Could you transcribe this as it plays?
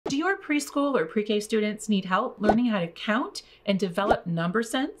Do your preschool or pre-K students need help learning how to count and develop number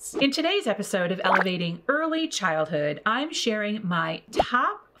sense? In today's episode of Elevating Early Childhood, I'm sharing my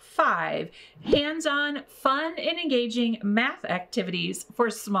top 5 hands-on, fun, and engaging math activities for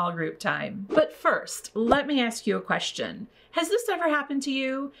small group time. But first, let me ask you a question. Has this ever happened to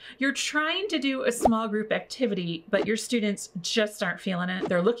you? You're trying to do a small group activity, but your students just aren't feeling it.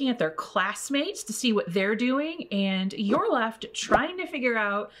 They're looking at their classmates to see what they're doing, and you're left trying to figure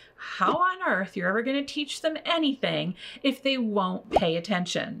out how on earth you're ever going to teach them anything if they won't pay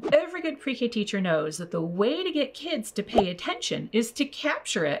attention. Every good pre-K teacher knows that the way to get kids to pay attention is to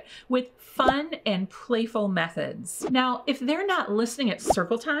capture it with fun and playful methods. Now, if they're not listening at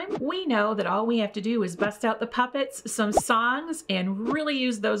circle time, we know that all we have to do is bust out the puppets, some songs, and really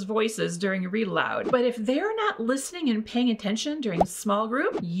use those voices during a read aloud. But if they're not listening and paying attention during small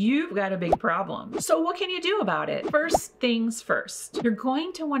group, you've got a big problem. So what can you do about it? First things first, you're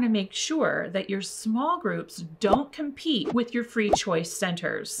going to want to make sure that your small groups don't compete with your free choice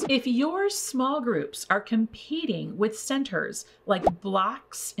centers. If your small groups are competing with centers like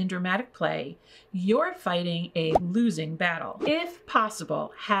blocks and dramatic play, you're fighting a losing battle. If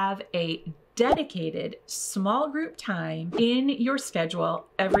possible, have a dedicated small group time in your schedule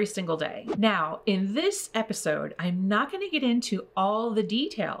every single day. Now, in this episode, I'm not going to get into all the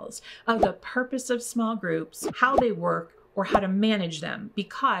details of the purpose of small groups, how they work, or how to manage them,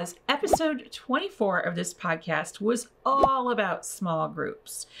 because episode 24 of this podcast was all about small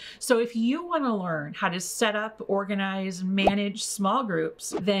groups. So if you want to learn how to set up, organize, manage small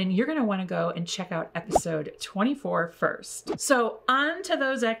groups, then you're going to want to go and check out episode 24 first. So on to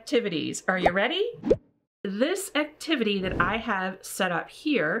those activities. Are you ready? This activity that I have set up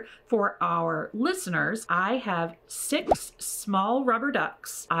here for our listeners, I have 6 small rubber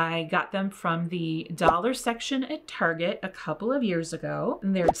ducks. I got them from the dollar section at Target a couple of years ago,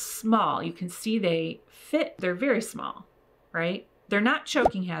 and they're small. You can see they fit. They're very small, right? They're not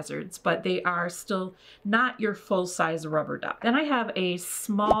choking hazards, but they are still not your full-size rubber duck. Then I have a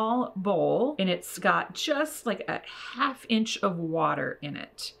small bowl, and it's got just like a 1/2 inch of water in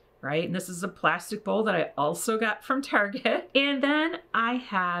it. Right? And this is a plastic bowl that I also got from Target. And then I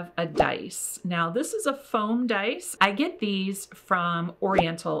have a dice. Now this is a foam dice. I get these from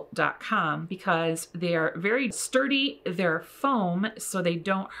oriental.com because they're very sturdy. They're foam, so they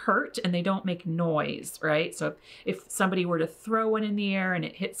don't hurt and they don't make noise, right? So if somebody were to throw one in the air and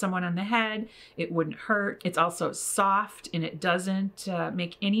it hit someone on the head, it wouldn't hurt. It's also soft and it doesn't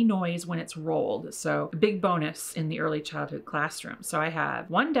make any noise when it's rolled. So a big bonus in the early childhood classroom. So I have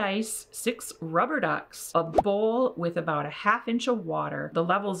 1 dice, 6 rubber ducks, a bowl with about a 1/2 inch of water. The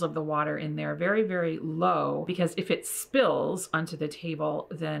levels of the water in there very, very low, because if it spills onto the table,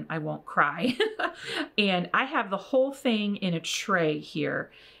 then I won't cry. And I have the whole thing in a tray here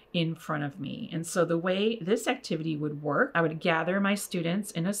in front of me. And so the way this activity would work, I would gather my students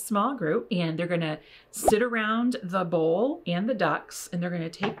in a small group, and they're going to sit around the bowl and the ducks, and they're going to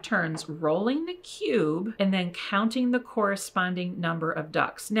take turns rolling the cube and then counting the corresponding number of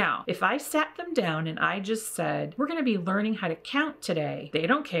ducks. Now, if I sat them down and I just said, we're going to be learning how to count today, they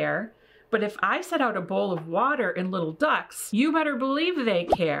don't care. But if I set out a bowl of water and little ducks, you better believe they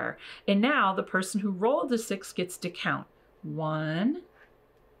care. And now the person who rolled the 6 gets to count. 1,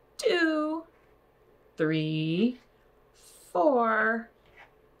 2, 3, 4,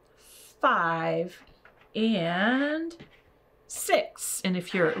 5, and 6. And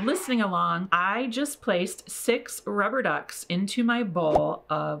if you're listening along, I just placed 6 rubber ducks into my bowl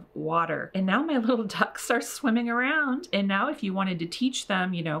of water. And now my little ducks are swimming around. And now if you wanted to teach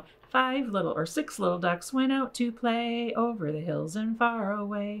them, 6 little ducks went out to play over the hills and far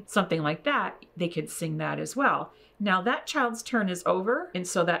away, something like that, they could sing that as well. Now that child's turn is over, and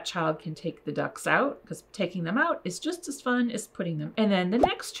so that child can take the ducks out, because taking them out is just as fun as putting them. And then the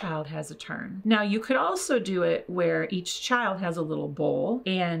next child has a turn. Now you could also do it where each child has a little bowl,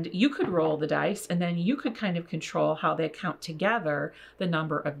 and you could roll the dice, and then you could kind of control how they count together the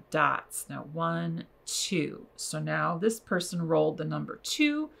number of dots. Now 1, 2. So now this person rolled the number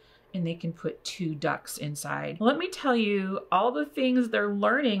 2, and they can put 2 ducks inside. Let me tell you all the things they're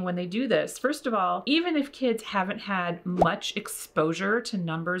learning when they do this. First of all, even if kids haven't had much exposure to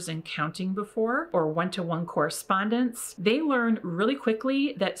numbers and counting before, or one-to-one correspondence, they learn really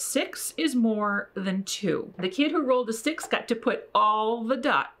quickly that 6 is more than 2. The kid who rolled a 6 got to put all the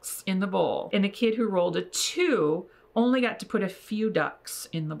ducks in the bowl, and the kid who rolled a 2 only got to put a few ducks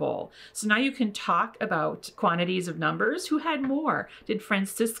in the bowl. So now you can talk about quantities of numbers. Who had more? Did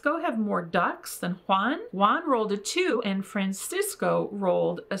Francisco have more ducks than Juan? Juan rolled a 2 and Francisco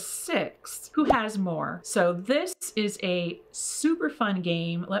rolled a 6. Who has more? So this is a super fun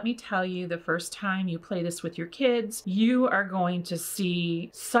game. Let me tell you, the first time you play this with your kids, you are going to see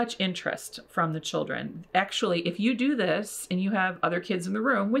such interest from the children. Actually, if you do this and you have other kids in the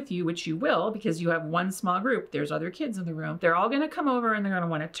room with you, which you will because you have one small group, there's other kids in the room, they're all going to come over and they're going to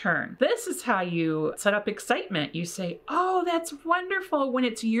want to turn. This is how you set up excitement. You say, oh, that's wonderful. When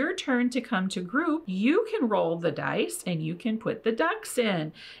it's your turn to come to group, you can roll the dice and you can put the ducks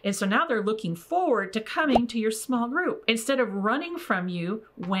in. And so now they're looking forward to coming to your small group instead of running from you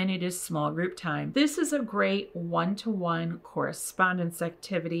when it is small group time. This is a great one-to-one correspondence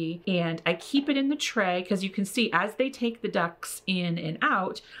activity, and I keep it in the tray because you can see as they take the ducks in and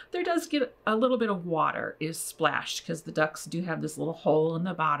out, there does get a little bit of water is splashed because the ducks do have this little hole in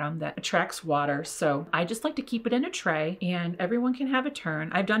the bottom that attracts water. So I just like to keep it in a tray and everyone can have a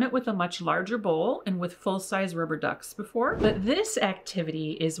turn. I've done it with a much larger bowl and with full-size rubber ducks before, but this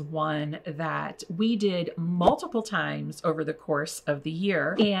activity is one that we did multiple times over the course of the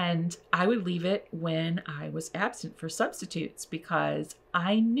year, and I would leave it when I was absent for substitutes because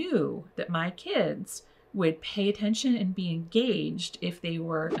I knew that my kids would pay attention and be engaged if they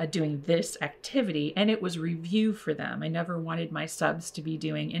were doing this activity, and it was review for them. I never wanted my subs to be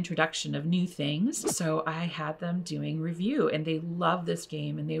doing introduction of new things, so I had them doing review, and they loved this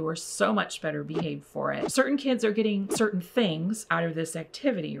game and they were so much better behaved for it. Certain kids are getting certain things out of this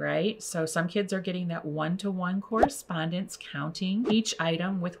activity, right? So some kids are getting that one-to-one correspondence, counting each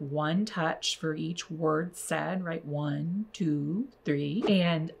item with one touch for each word said, right? 1, 2, 3.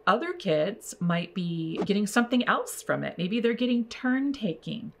 And other kids might be getting something else from it. Maybe they're getting turn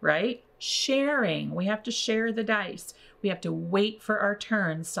taking, right? Sharing. We have to share the dice. We have to wait for our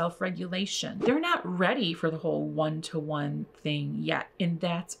turn, self-regulation. They're not ready for the whole one-to-one thing yet, and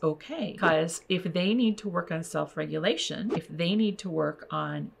that's okay. Because if they need to work on self-regulation, if they need to work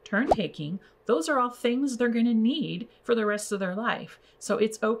on turn taking, those are all things they're going to need for the rest of their life. So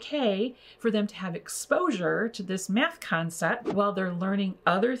it's okay for them to have exposure to this math concept while they're learning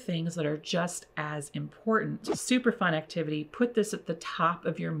other things that are just as important. Super fun activity. Put this at the top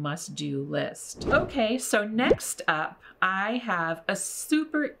of your must-do list. Okay, so next up, I have a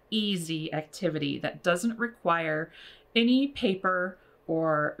super easy activity that doesn't require any paper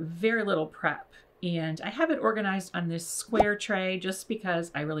or very little prep. And I have it organized on this square tray just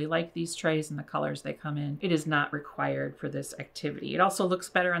because I really like these trays and the colors they come in. It is not required for this activity. It also looks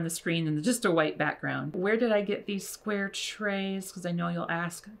better on the screen than just a white background. Where did I get these square trays? Because I know you'll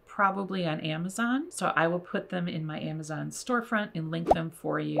ask. Probably on Amazon. So I will put them in my Amazon storefront and link them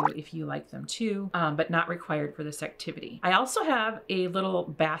for you if you like them too, but not required for this activity. I also have a little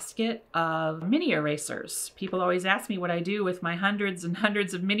basket of mini erasers. People always ask me what I do with my hundreds and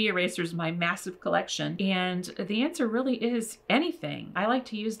hundreds of mini erasers, my massive collection. And the answer really is anything. I like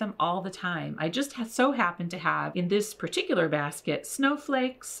to use them all the time. I just so happen to have in this particular basket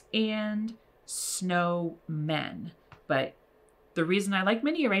snowflakes and snowmen. But the reason I like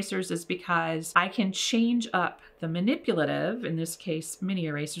mini erasers is because I can change up the manipulative, in this case, mini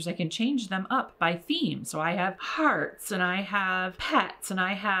erasers, I can change them up by theme. So I have hearts and I have pets and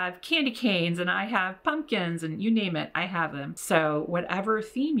I have candy canes and I have pumpkins and you name it, I have them. So whatever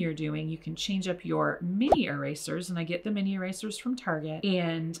theme you're doing, you can change up your mini erasers, and I get the mini erasers from Target.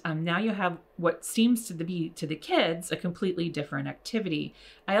 And now you have what seems to be to the kids a completely different activity.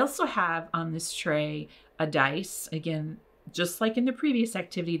 I also have on this tray a dice, again, just like in the previous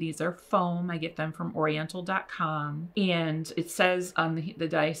activity, these are foam. I get them from oriental.com, and it says on the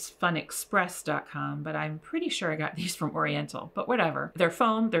dice funexpress.com, but I'm pretty sure I got these from Oriental, but whatever. They're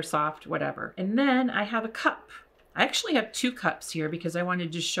foam, they're soft, whatever. And then I have a cup. I actually have 2 cups here because I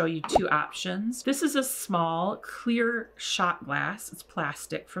wanted to show you 2 options. This is a small clear shot glass. It's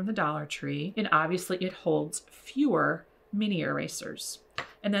plastic from the Dollar Tree, and obviously it holds fewer mini erasers.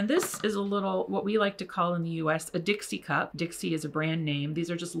 And then this is a little, what we like to call in the US, a Dixie cup. Dixie is a brand name. These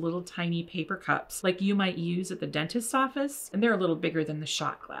are just little tiny paper cups like you might use at the dentist's office. And they're a little bigger than the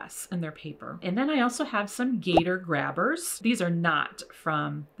shot glass, and they're paper. And then I also have some Gator grabbers. These are not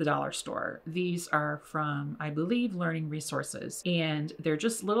from the dollar store. These are from, I believe, Learning Resources. And they're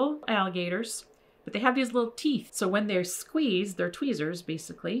just little alligators, but they have these little teeth. So when they're squeezed, they're tweezers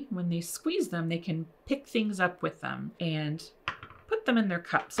basically. When they squeeze them, they can pick things up with them and put them in their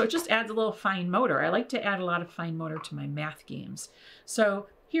cup. So it just adds a little fine motor. I like to add a lot of fine motor to my math games. So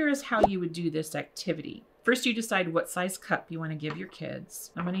here is how you would do this activity. First, you decide what size cup you want to give your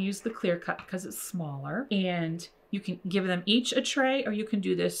kids. I'm going to use the clear cup because it's smaller. And You can give them each a tray, or you can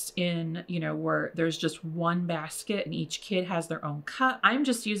do this in, where there's just one basket and each kid has their own cup. I'm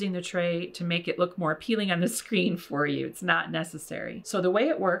just using the tray to make it look more appealing on the screen for you. It's not necessary. So the way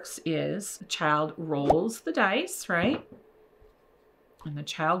it works is the child rolls the dice, right? And the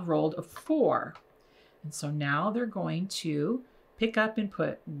child rolled a 4. And so now they're going to pick up and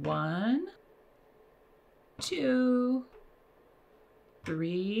put 1, 2,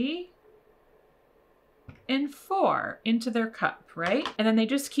 3, and 4 into their cup, right? And then they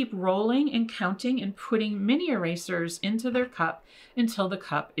just keep rolling and counting and putting mini erasers into their cup until the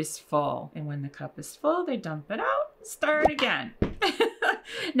cup is full. And when the cup is full, they dump it out, start again.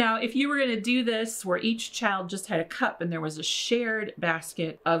 Now, if you were going to do this where each child just had a cup and there was a shared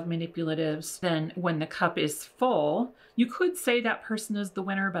basket of manipulatives, then when the cup is full, you could say that person is the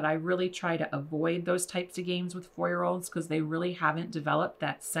winner, but I really try to avoid those types of games with 4-year-olds because they really haven't developed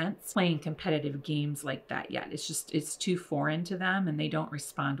that sense playing competitive games like that yet. It's too foreign to them and they don't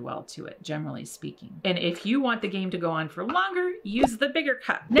respond well to it, generally speaking. And if you want the game to go on for longer, use the bigger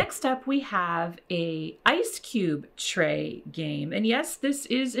cup. Next up, we have a ice cube tray game. And yes, this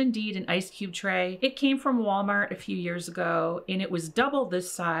is indeed an ice cube tray. It came from Walmart a few years ago and it was double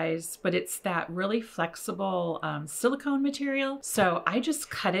this size, but it's that really flexible silicone material. So I just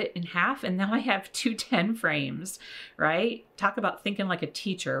cut it in half and now I have 2 10 frames, right? Talk about thinking like a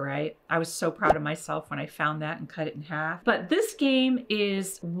teacher, right? I was so proud of myself when I found that and cut it in half. But this game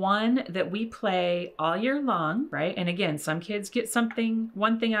is one that we play all year long, right? And again, some kids get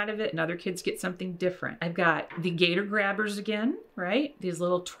one thing out of it and other kids get something different. I've got the gator grabbers again, right? These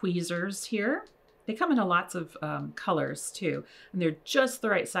little tweezers here. They come in lots of colors too. And they're just the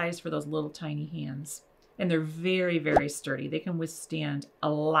right size for those little tiny hands. And they're very, very sturdy. They can withstand a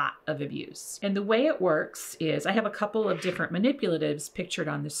lot of abuse. And the way it works is I have a couple of different manipulatives pictured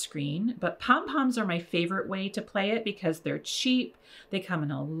on the screen, but pom-poms are my favorite way to play it because they're cheap. They come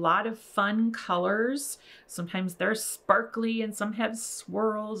in a lot of fun colors. Sometimes they're sparkly and some have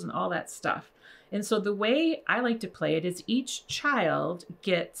swirls and all that stuff. And so the way I like to play it is each child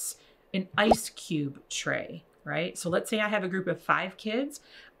gets an ice cube tray, right? So let's say I have a group of 5 kids.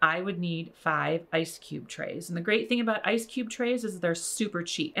 I would need 5 ice cube trays. And the great thing about ice cube trays is they're super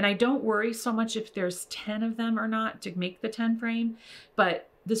cheap. And I don't worry so much if there's 10 of them or not to make the 10 frame, but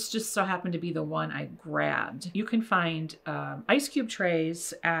this just so happened to be the one I grabbed. You can find ice cube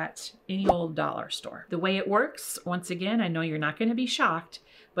trays at any old dollar store. The way it works, once again, I know you're not going to be shocked,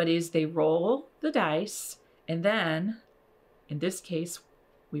 but is they roll the dice and then, in this case,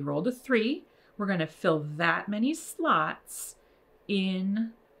 we rolled a 3. We're going to fill that many slots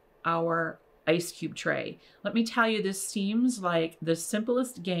in our ice cube tray. Let me tell you, this seems like the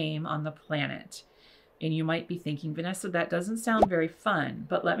simplest game on the planet. And you might be thinking, Vanessa, that doesn't sound very fun.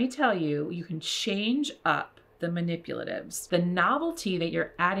 But let me tell you, you can change up the manipulatives. The novelty that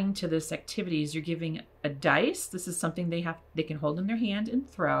you're adding to this activity is you're giving a dice. This is something they can hold in their hand and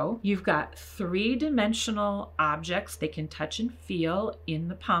throw. You've got 3-dimensional objects they can touch and feel in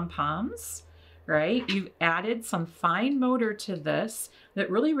the pom-poms, right? You've added some fine motor to this that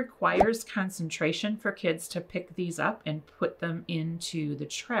really requires concentration for kids to pick these up and put them into the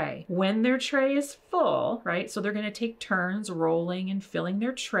tray. When their tray is full, right? So they're going to take turns rolling and filling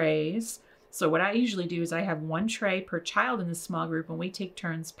their trays. So what I usually do is I have 1 tray per child in the small group and we take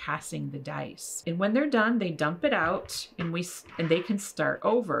turns passing the dice. And when they're done, they dump it out and they can start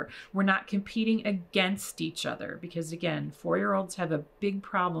over. We're not competing against each other because again, 4-year-olds have a big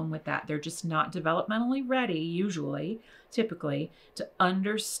problem with that. They're just not developmentally ready, typically, to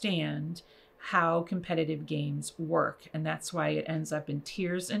understand how competitive games work. And that's why it ends up in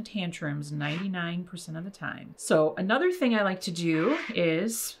tears and tantrums 99% of the time. So another thing I like to do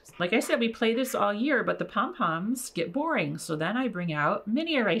is, like I said, we play this all year, but the pom-poms get boring. So then I bring out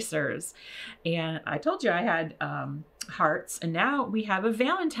mini erasers. And I told you I had hearts, and now we have a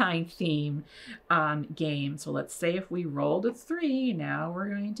Valentine theme game. So let's say if we rolled a 3, now we're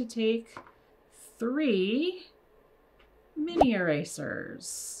going to take 3 mini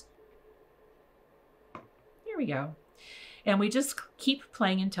erasers. Here we go. And we just keep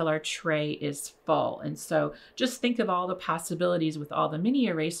playing until our tray is full. And so just think of all the possibilities with all the mini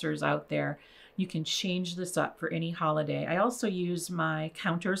erasers out there. You can change this up for any holiday. I also use my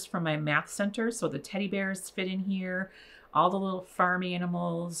counters from my math center. So the teddy bears fit in here, all the little farm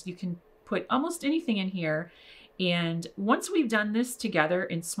animals. You can put almost anything in here. And once we've done this together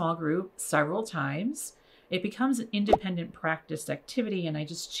in small group several times, it becomes an independent practice activity, and I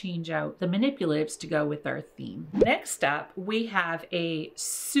just change out the manipulatives to go with our theme. Next up, we have a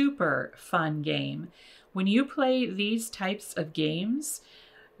super fun game. When you play these types of games,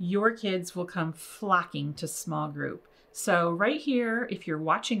 your kids will come flocking to small group. So right here, if you're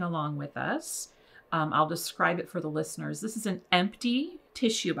watching along with us, I'll describe it for the listeners. This is an empty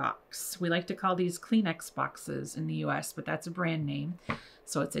tissue box. We like to call these Kleenex boxes in the US, but that's a brand name.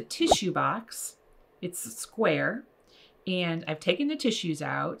 So it's a tissue box. It's square. And I've taken the tissues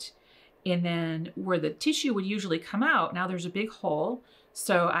out. And then where the tissue would usually come out, now there's a big hole.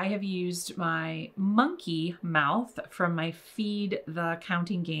 So I have used my monkey mouth from my Feed the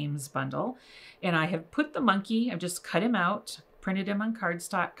Counting Games bundle. And I have put the monkey, I've just cut him out, printed him on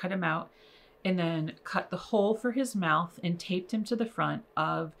cardstock, cut him out, and then cut the hole for his mouth and taped him to the front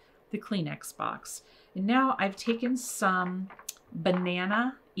of the Kleenex box. And now I've taken some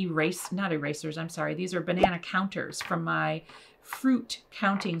banana not erasers, I'm sorry. These are banana counters from my fruit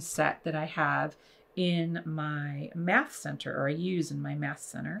counting set that I have in my math center, or I use in my math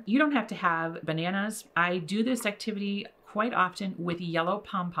center. You don't have to have bananas. I do this activity quite often with yellow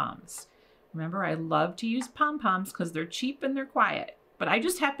pom-poms. Remember, I love to use pom-poms because they're cheap and they're quiet. But I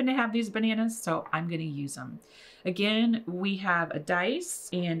just happen to have these bananas, so I'm going to use them. Again, we have a dice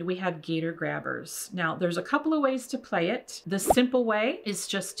and we have gator grabbers. Now, there's a couple of ways to play it. The simple way is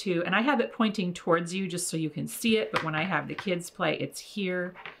just to, and I have it pointing towards you just so you can see it, but when I have the kids play, it's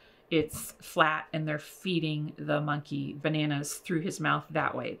here, it's flat, and they're feeding the monkey bananas through his mouth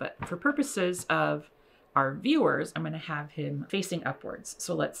that way. But for purposes of our viewers, I'm going to have him facing upwards.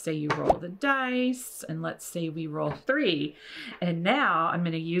 So let's say you roll the dice, and let's say we roll 3. And now I'm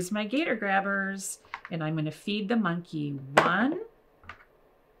going to use my gator grabbers, and I'm going to feed the monkey 1,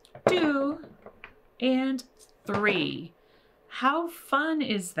 2, and 3. How fun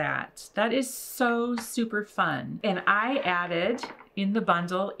is that? That is so super fun. And I added in the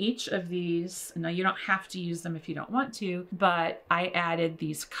bundle each of these. Now you don't have to use them if you don't want to, but I added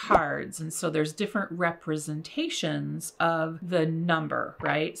these cards. And so there's different representations of the number,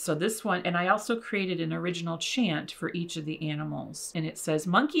 right? So this one, and I also created an original chant for each of the animals. And it says,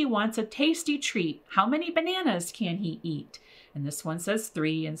 monkey wants a tasty treat. How many bananas can he eat? And this one says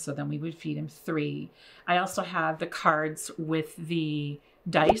 3, and so then we would feed him 3. I also have the cards with the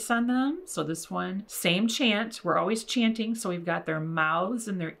dice on them. So this one, same chant. We're always chanting. So we've got their mouths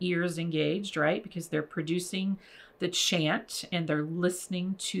and their ears engaged, right? Because they're producing the chant and they're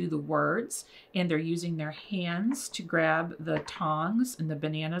listening to the words, and they're using their hands to grab the tongs and the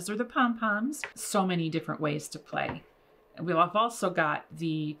bananas or the pom-poms. So many different ways to play. We've also got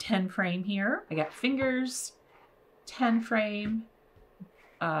the 10 frame here. I got fingers, 10 frame,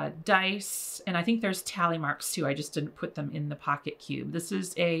 dice, and I think there's tally marks too. I just didn't put them in the pocket cube. This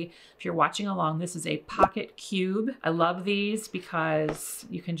is if you're watching along, this is a pocket cube. I love these because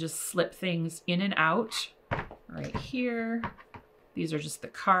you can just slip things in and out right here. These are just the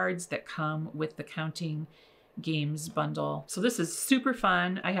cards that come with the Counting Games bundle. So this is super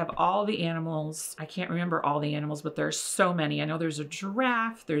fun. I have all the animals. I can't remember all the animals, but there's so many. I know there's a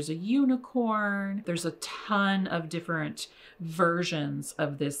giraffe, there's a unicorn, there's a ton of different versions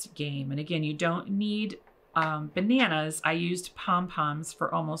of this game. And again, you don't need bananas. I used pom-poms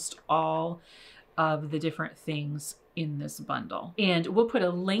for almost all of the different things in this bundle. And we'll put a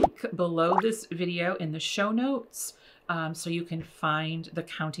link below this video in the show notes so you can find the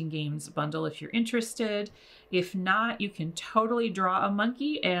Counting Games bundle if you're interested. If not, you can totally draw a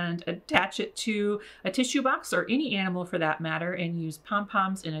monkey and attach it to a tissue box or any animal for that matter, and use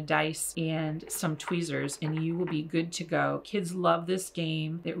pom-poms and a dice and some tweezers, and you will be good to go. Kids love this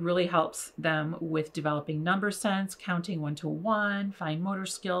game. It really helps them with developing number sense, counting 1 to 1, fine motor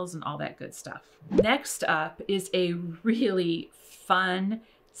skills, and all that good stuff. Next up is a really fun,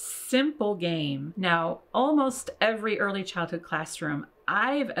 simple game. Now, almost every early childhood classroom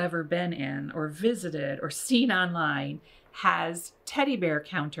I've ever been in or visited or seen online has teddy bear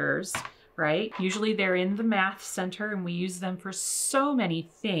counters, right? Usually they're in the math center, and we use them for so many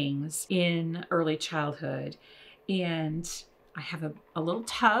things in early childhood. And I have a little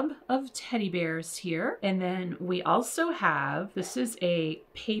tub of teddy bears here. And then we also have, this is a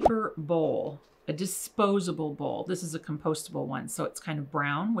paper bowl, a disposable bowl. This is a compostable one, so it's kind of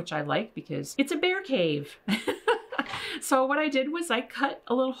brown, which I like because it's a bear cave. So what I did was I cut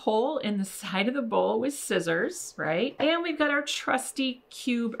a little hole in the side of the bowl with scissors, right? And we've got our trusty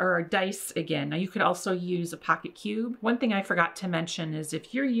cube, or our dice again. Now you could also use a pocket cube. One thing I forgot to mention is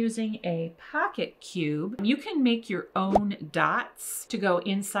if you're using a pocket cube, you can make your own dots to go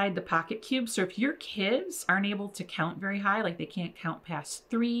inside the pocket cube. So if your kids aren't able to count very high, like they can't count past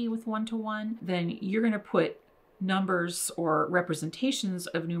 3 with 1 to 1, then you're going to put numbers or representations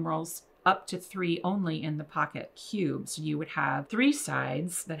of numerals up to 3 only in the pocket cube. So you would have 3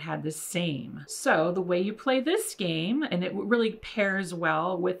 sides that had the same. So the way you play this game, and it really pairs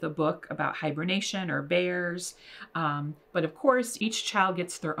well with a book about hibernation or bears, but of course each child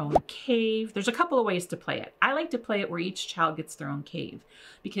gets their own cave. There's a couple of ways to play it. I like to play it where each child gets their own cave,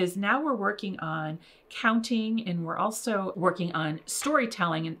 because now we're working on counting and we're also working on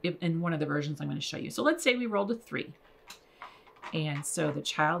storytelling in one of the versions I'm going to show you. So let's say we rolled a 3. And so the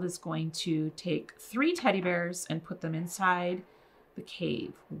child is going to take 3 teddy bears and put them inside the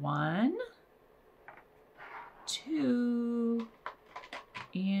cave. 1, 2,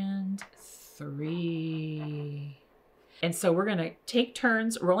 and 3. And so we're going to take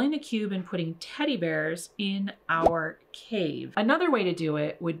turns rolling the cube and putting teddy bears in our cave. Another way to do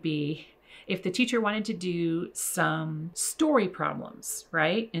it would be if the teacher wanted to do some story problems,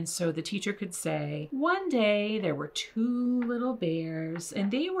 right? And so the teacher could say, one day there were 2 little bears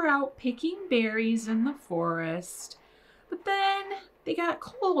and they were out picking berries in the forest, but then they got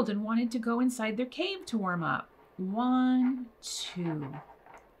cold and wanted to go inside their cave to warm up. 1, 2.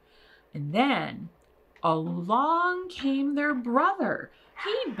 And then along came their brother.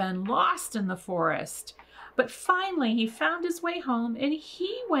 He'd been lost in the forest, but finally he found his way home and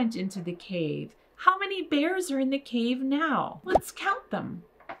he went into the cave. How many bears are in the cave now? Let's count them,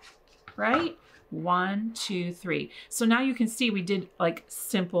 right? 1, 2, 3. So now you can see we did like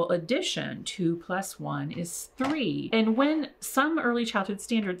simple addition. 2 plus 1 is 3. And when some early childhood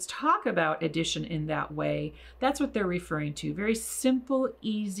standards talk about addition in that way, that's what they're referring to. Very simple,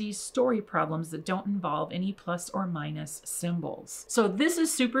 easy story problems that don't involve any plus or minus symbols. So this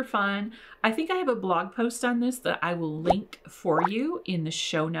is super fun. I think I have a blog post on this that I will link for you in the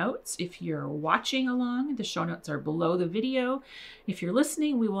show notes. If you're watching along, the show notes are below the video. If you're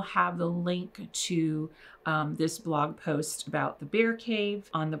listening, we will have the link to this blog post about the bear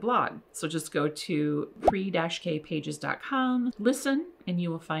cave on the blog. So just go to pre-kpages.com, listen, and you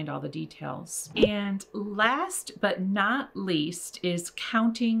will find all the details. And last but not least is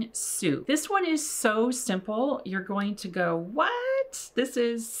counting soup. This one is so simple. You're going to go, what? This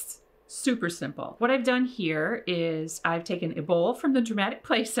is super simple. What I've done here is I've taken a bowl from the Dramatic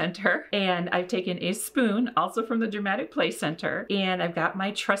Play Center, and I've taken a spoon also from the Dramatic Play Center, and I've got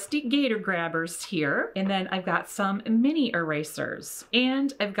my trusty gator grabbers here, and then I've got some mini erasers,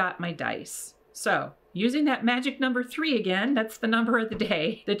 and I've got my dice. So using that magic number 3 again, that's the number of the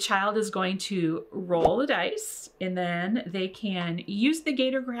day, the child is going to roll the dice, and then they can use the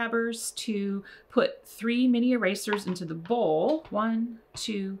gator grabbers to put 3 mini erasers into the bowl. 1,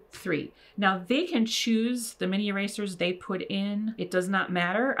 2, 3. Now they can choose the mini erasers they put in. It does not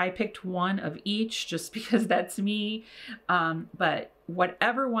matter. I picked 1 of each just because that's me. But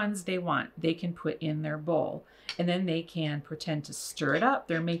whatever ones they want, they can put in their bowl. And then they can pretend to stir it up.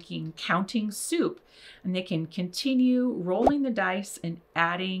 They're making counting soup. And they can continue rolling the dice and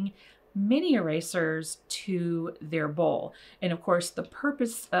adding mini erasers to their bowl. And of course, the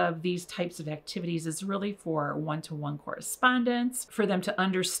purpose of these types of activities is really for one-to-one correspondence, for them to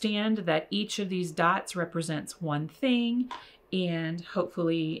understand that each of these dots represents one thing. And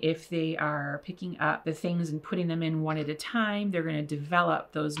hopefully, if they are picking up the things and putting them in one at a time, they're going to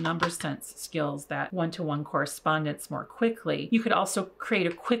develop those number sense skills, that one-to-one correspondence, more quickly. You could also create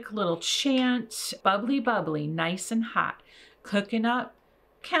a quick little chant, bubbly, bubbly, nice and hot, cooking up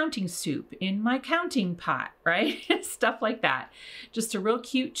counting soup in my counting pot, right? Stuff like that. Just a real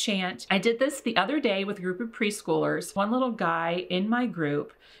cute chant. I did this the other day with a group of preschoolers. One little guy in my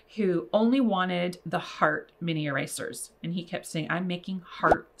group who only wanted the heart mini erasers. And he kept saying, I'm making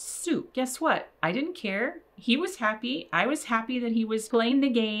heart soup. Guess what? I didn't care. He was happy. I was happy that he was playing the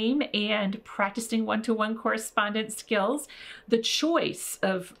game and practicing one-to-one correspondence skills. The choice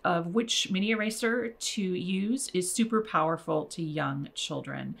of which mini eraser to use is super powerful to young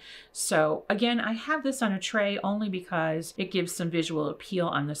children. So again, I have this on a tray only because it gives some visual appeal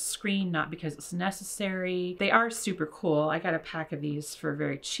on the screen, not because it's necessary. They are super cool. I got a pack of these for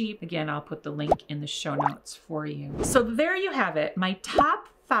very cheap. Again, I'll put the link in the show notes for you. So there you have it, my top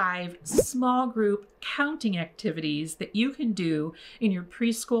 5 small group counting activities that you can do in your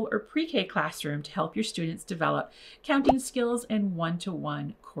preschool or pre-K classroom to help your students develop counting skills and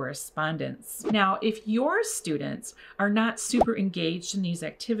one-to-one correspondence. Now, if your students are not super engaged in these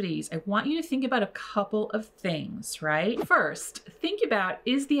activities, I want you to think about a couple of things, right? First, think about,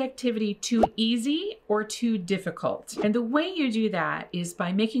 is the activity too easy or too difficult? And the way you do that is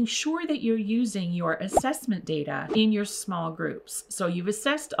by making sure that you're using your assessment data in your small groups. So you've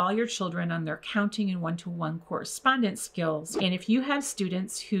assessed test all your children on their counting and one-to-one correspondence skills. And if you have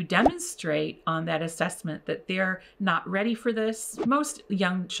students who demonstrate on that assessment that they're not ready for this, most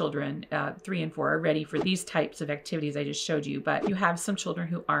young children, 3 and 4, are ready for these types of activities I just showed you, but you have some children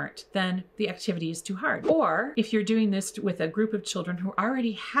who aren't, then the activity is too hard. Or if you're doing this with a group of children who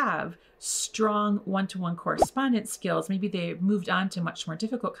already have strong one-to-one correspondence skills, maybe they moved on to much more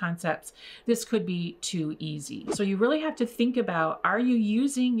difficult concepts, this could be too easy. So you really have to think about, are you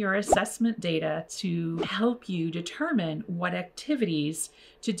using your assessment data to help you determine what activities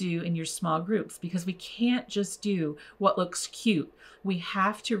to do in your small groups? Because we can't just do what looks cute. We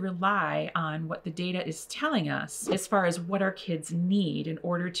have to rely on what the data is telling us as far as what our kids need in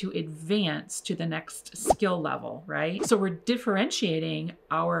order to advance to the next skill level, right? So we're differentiating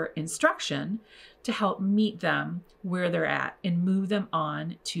our instruction to help meet them where they're at and move them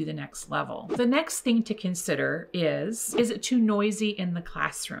on to the next level. The next thing to consider is it too noisy in the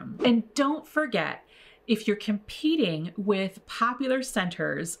classroom? And don't forget, if you're competing with popular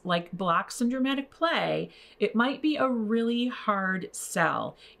centers like blocks and dramatic play, it might be a really hard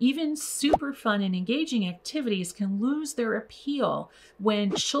sell. Even super fun and engaging activities can lose their appeal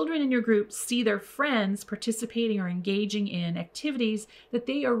when children in your group see their friends participating or engaging in activities that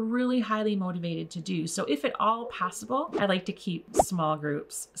they are really highly motivated to do. So if at all possible, I like to keep small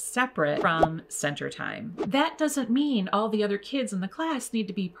groups separate from center time. That doesn't mean all the other kids in the class need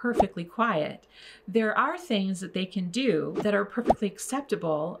to be perfectly quiet. There are things that they can do that are perfectly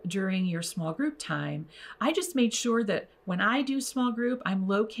acceptable during your small group time. I just made sure that when I do small group, I'm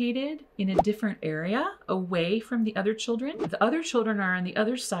located in a different area away from the other children. The other children are on the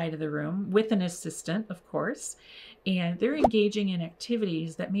other side of the room with an assistant, of course, and they're engaging in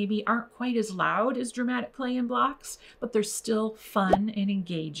activities that maybe aren't quite as loud as dramatic play and blocks, but they're still fun and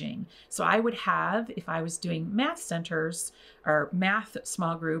engaging. So I would have, if I was doing math centers or math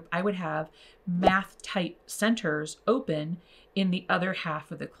small group, I would have math type centers open in the other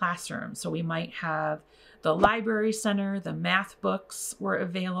half of the classroom. So we might have the library center, the math books were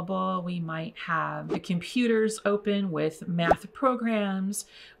available. We might have the computers open with math programs.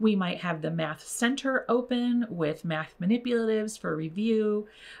 We might have the math center open with math manipulatives for review.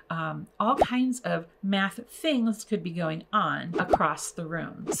 All kinds of math things could be going on across the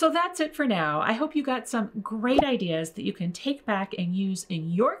room. So that's it for now. I hope you got some great ideas that you can take back and use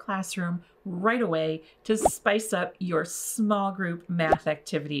in your classroom right away to spice up your small group math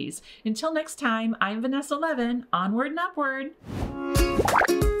activities. Until next time, I'm Vanessa Levin. Onward and upward.